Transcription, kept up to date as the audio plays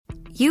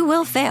You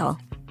will fail.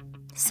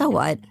 So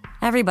what?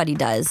 Everybody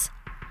does.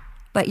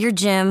 But your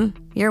gym,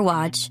 your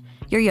watch,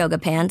 your yoga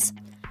pants,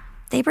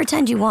 they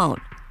pretend you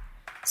won't.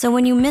 So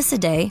when you miss a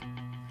day,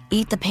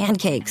 eat the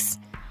pancakes.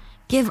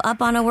 Give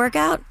up on a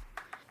workout?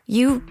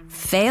 You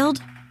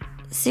failed?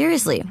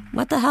 Seriously,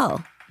 what the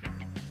hell?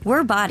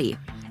 We're Body.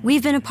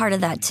 We've been a part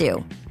of that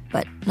too,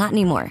 but not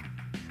anymore.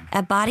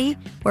 At Body,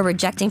 we're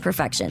rejecting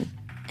perfection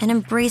and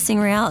embracing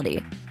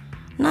reality.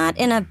 Not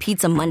in a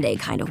Pizza Monday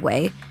kind of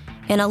way,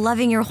 in a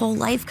loving your whole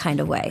life kind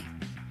of way.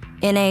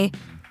 In a,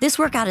 this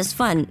workout is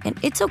fun and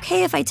it's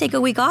okay if I take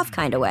a week off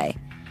kind of way.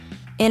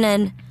 In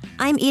an,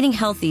 I'm eating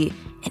healthy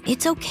and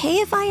it's okay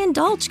if I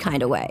indulge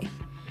kind of way.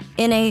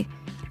 In a,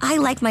 I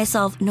like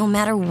myself no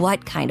matter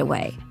what kind of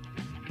way.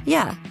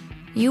 Yeah,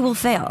 you will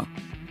fail.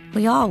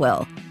 We all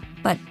will.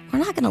 But we're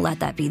not going to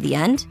let that be the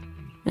end.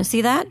 You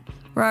see that?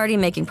 We're already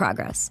making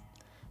progress.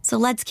 So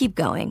let's keep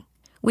going.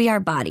 We are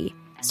Body.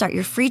 Start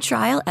your free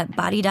trial at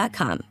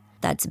body.com.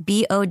 That's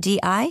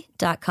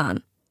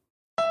BODI.com.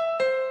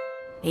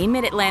 Hey,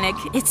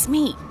 Mid-Atlantic, it's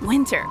me,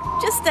 Winter.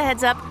 Just a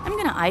heads up, I'm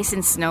gonna ice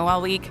and snow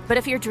all week, but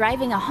if you're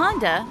driving a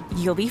Honda,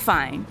 you'll be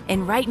fine.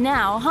 And right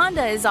now,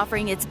 Honda is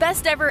offering its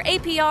best ever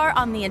APR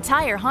on the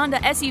entire Honda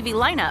SUV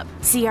lineup.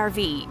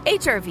 CR-V,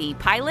 HR-V,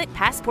 Pilot,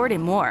 Passport,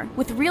 and more.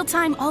 With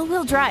real-time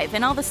all-wheel drive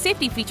and all the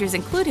safety features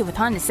included with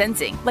Honda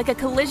Sensing, like a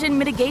collision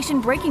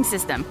mitigation braking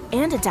system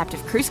and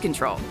adaptive cruise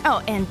control.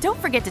 Oh, and don't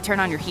forget to turn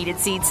on your heated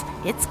seats.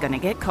 It's gonna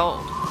get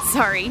cold.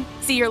 Sorry.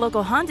 See your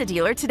local Honda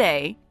dealer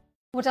today.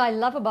 What I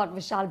love about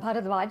Vishal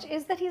Bhardwaj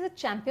is that he's a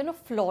champion of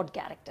flawed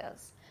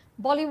characters.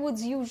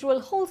 Bollywood's usual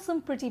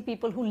wholesome pretty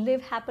people who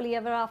live happily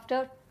ever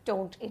after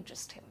don't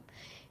interest him.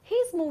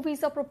 His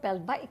movies are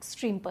propelled by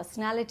extreme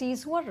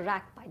personalities who are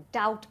racked by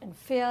doubt and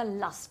fear,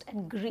 lust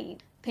and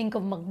greed. Think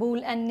of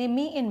Maqbool and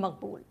Nimi in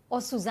Maqbool,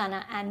 or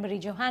Susanna Anne-Marie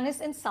Johannes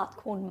in Saath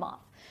Khoon Maaf,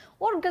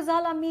 or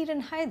Ghazal Amir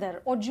in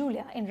Haider, or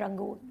Julia in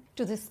Rangoon.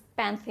 To this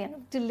pantheon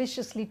of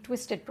deliciously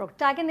twisted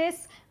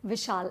protagonists,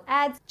 Vishal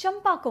adds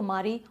Champa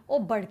Kumari or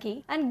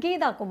Badki and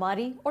Geda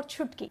Kumari or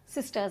Chhutki,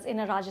 sisters in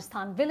a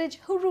Rajasthan village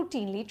who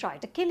routinely try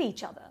to kill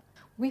each other.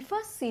 We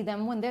first see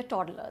them when they're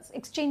toddlers,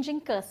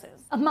 exchanging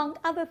curses. Among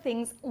other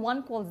things,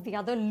 one calls the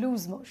other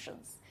loose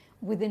motions.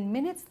 Within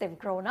minutes, they've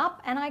grown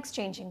up and are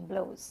exchanging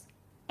blows.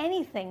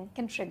 Anything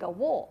can trigger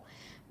war.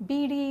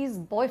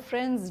 BDs,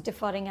 boyfriends,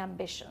 differing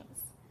ambitions.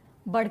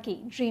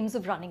 Badki dreams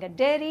of running a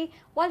dairy,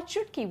 while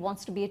Chhutki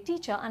wants to be a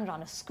teacher and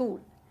run a school.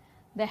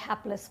 Their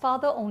hapless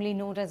father, only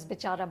known as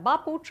Bichara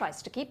Bapu,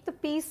 tries to keep the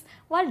peace,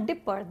 while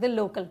Dipper, the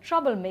local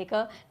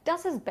troublemaker,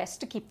 does his best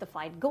to keep the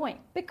fight going,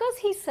 because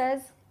he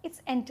says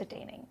it's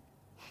entertaining.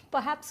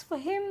 Perhaps for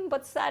him,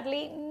 but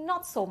sadly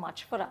not so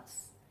much for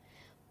us.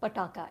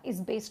 Pataakha is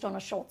based on a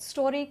short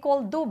story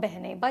called Do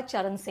Behnein by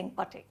Charan Singh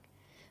Pathik.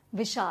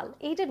 Vishal,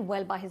 aided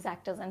well by his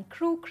actors and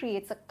crew,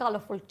 creates a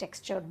colourful,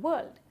 textured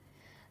world.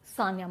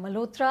 Sanya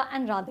Malhotra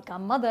and Radhika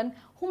Madan,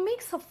 who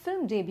makes her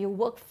film debut,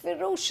 work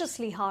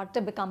ferociously hard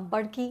to become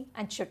Badki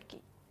and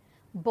Chhutki.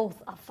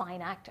 Both are fine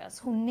actors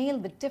who nail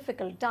the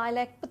difficult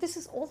dialect, but this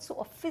is also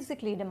a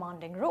physically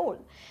demanding role.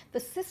 The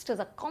sisters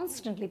are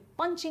constantly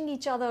punching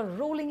each other,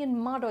 rolling in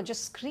mud, or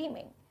just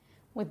screaming.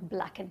 With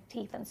blackened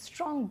teeth and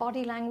strong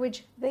body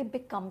language, they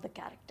become the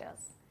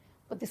characters.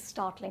 But this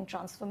startling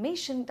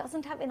transformation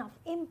doesn't have enough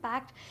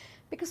impact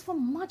because for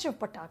much of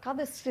Pataakha,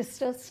 the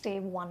sisters stay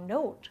one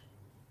note.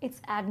 It's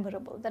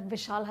admirable that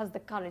Vishal has the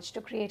courage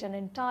to create an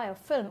entire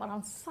film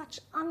around such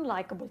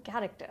unlikable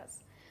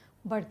characters.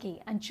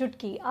 Badki and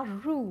Chhutki are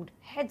rude,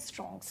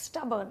 headstrong,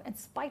 stubborn, and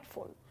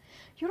spiteful.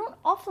 You don't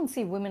often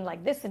see women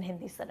like this in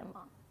Hindi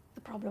cinema. The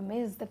problem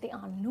is that they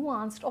aren't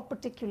nuanced or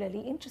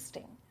particularly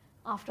interesting.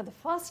 After the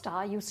first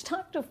hour, you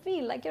start to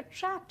feel like you're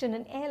trapped in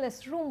an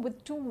airless room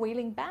with two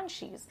wailing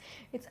banshees.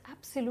 It's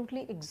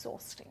absolutely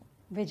exhausting.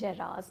 Vijay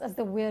Raz as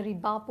the weary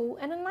Bapu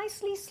and a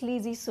nicely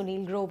sleazy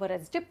Sunil Grover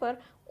as Dipper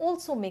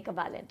also make a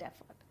valiant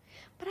effort.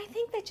 But I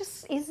think there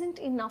just isn't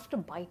enough to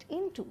bite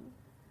into.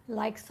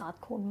 Like Saath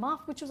Khoon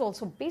Maaf, which was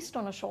also based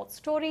on a short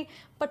story,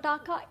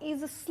 Pataakha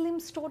is a slim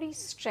story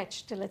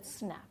stretched till it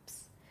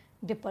snaps.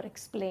 Dipper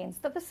explains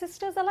that the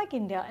sisters are like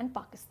India and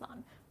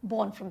Pakistan,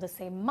 born from the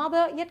same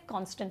mother yet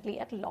constantly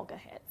at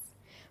loggerheads.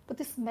 But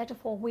this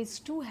metaphor weighs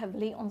too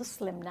heavily on the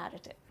slim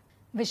narrative.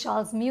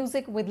 Vishal's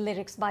music, with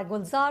lyrics by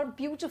Gulzar,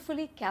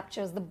 beautifully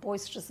captures the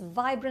boisterous,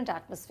 vibrant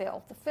atmosphere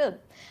of the film.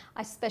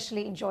 I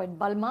especially enjoyed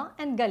Balma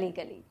and Gali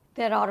Gali.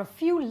 There are a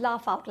few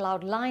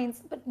laugh-out-loud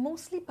lines, but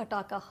mostly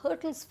Pataakha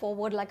hurtles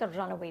forward like a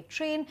runaway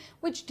train,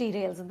 which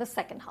derails in the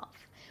second half.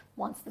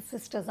 Once the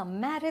sisters are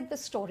married, the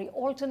story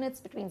alternates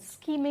between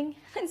scheming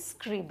and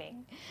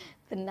screaming.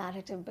 The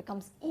narrative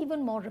becomes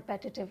even more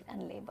repetitive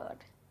and laboured.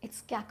 It's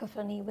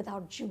cacophony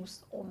without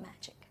juice or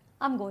magic.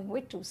 I'm going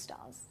with 2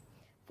 stars.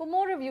 For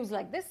more reviews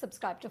like this,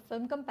 subscribe to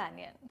Film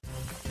Companion.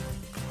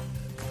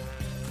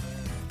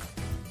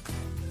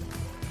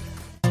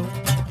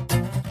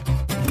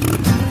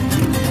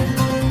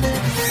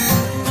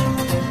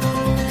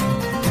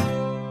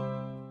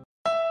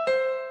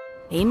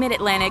 Hey,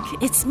 Mid-Atlantic,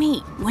 it's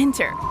me,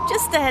 Winter.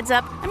 Just a heads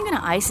up, I'm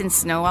gonna ice and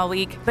snow all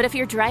week. But if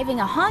you're driving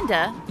a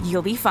Honda,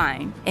 you'll be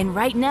fine. And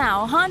right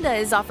now, Honda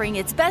is offering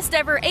its best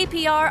ever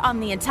APR on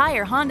the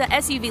entire Honda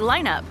SUV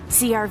lineup.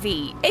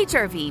 CR-V,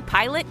 HR-V,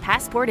 Pilot,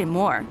 Passport, and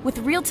more. With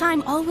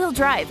real-time all-wheel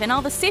drive and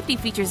all the safety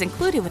features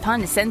included with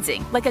Honda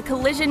Sensing, like a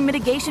collision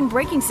mitigation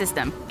braking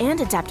system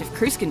and adaptive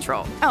cruise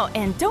control. Oh,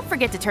 and don't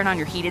forget to turn on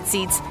your heated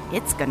seats.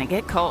 It's gonna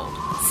get cold.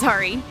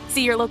 Sorry.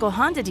 See your local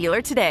Honda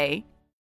dealer today.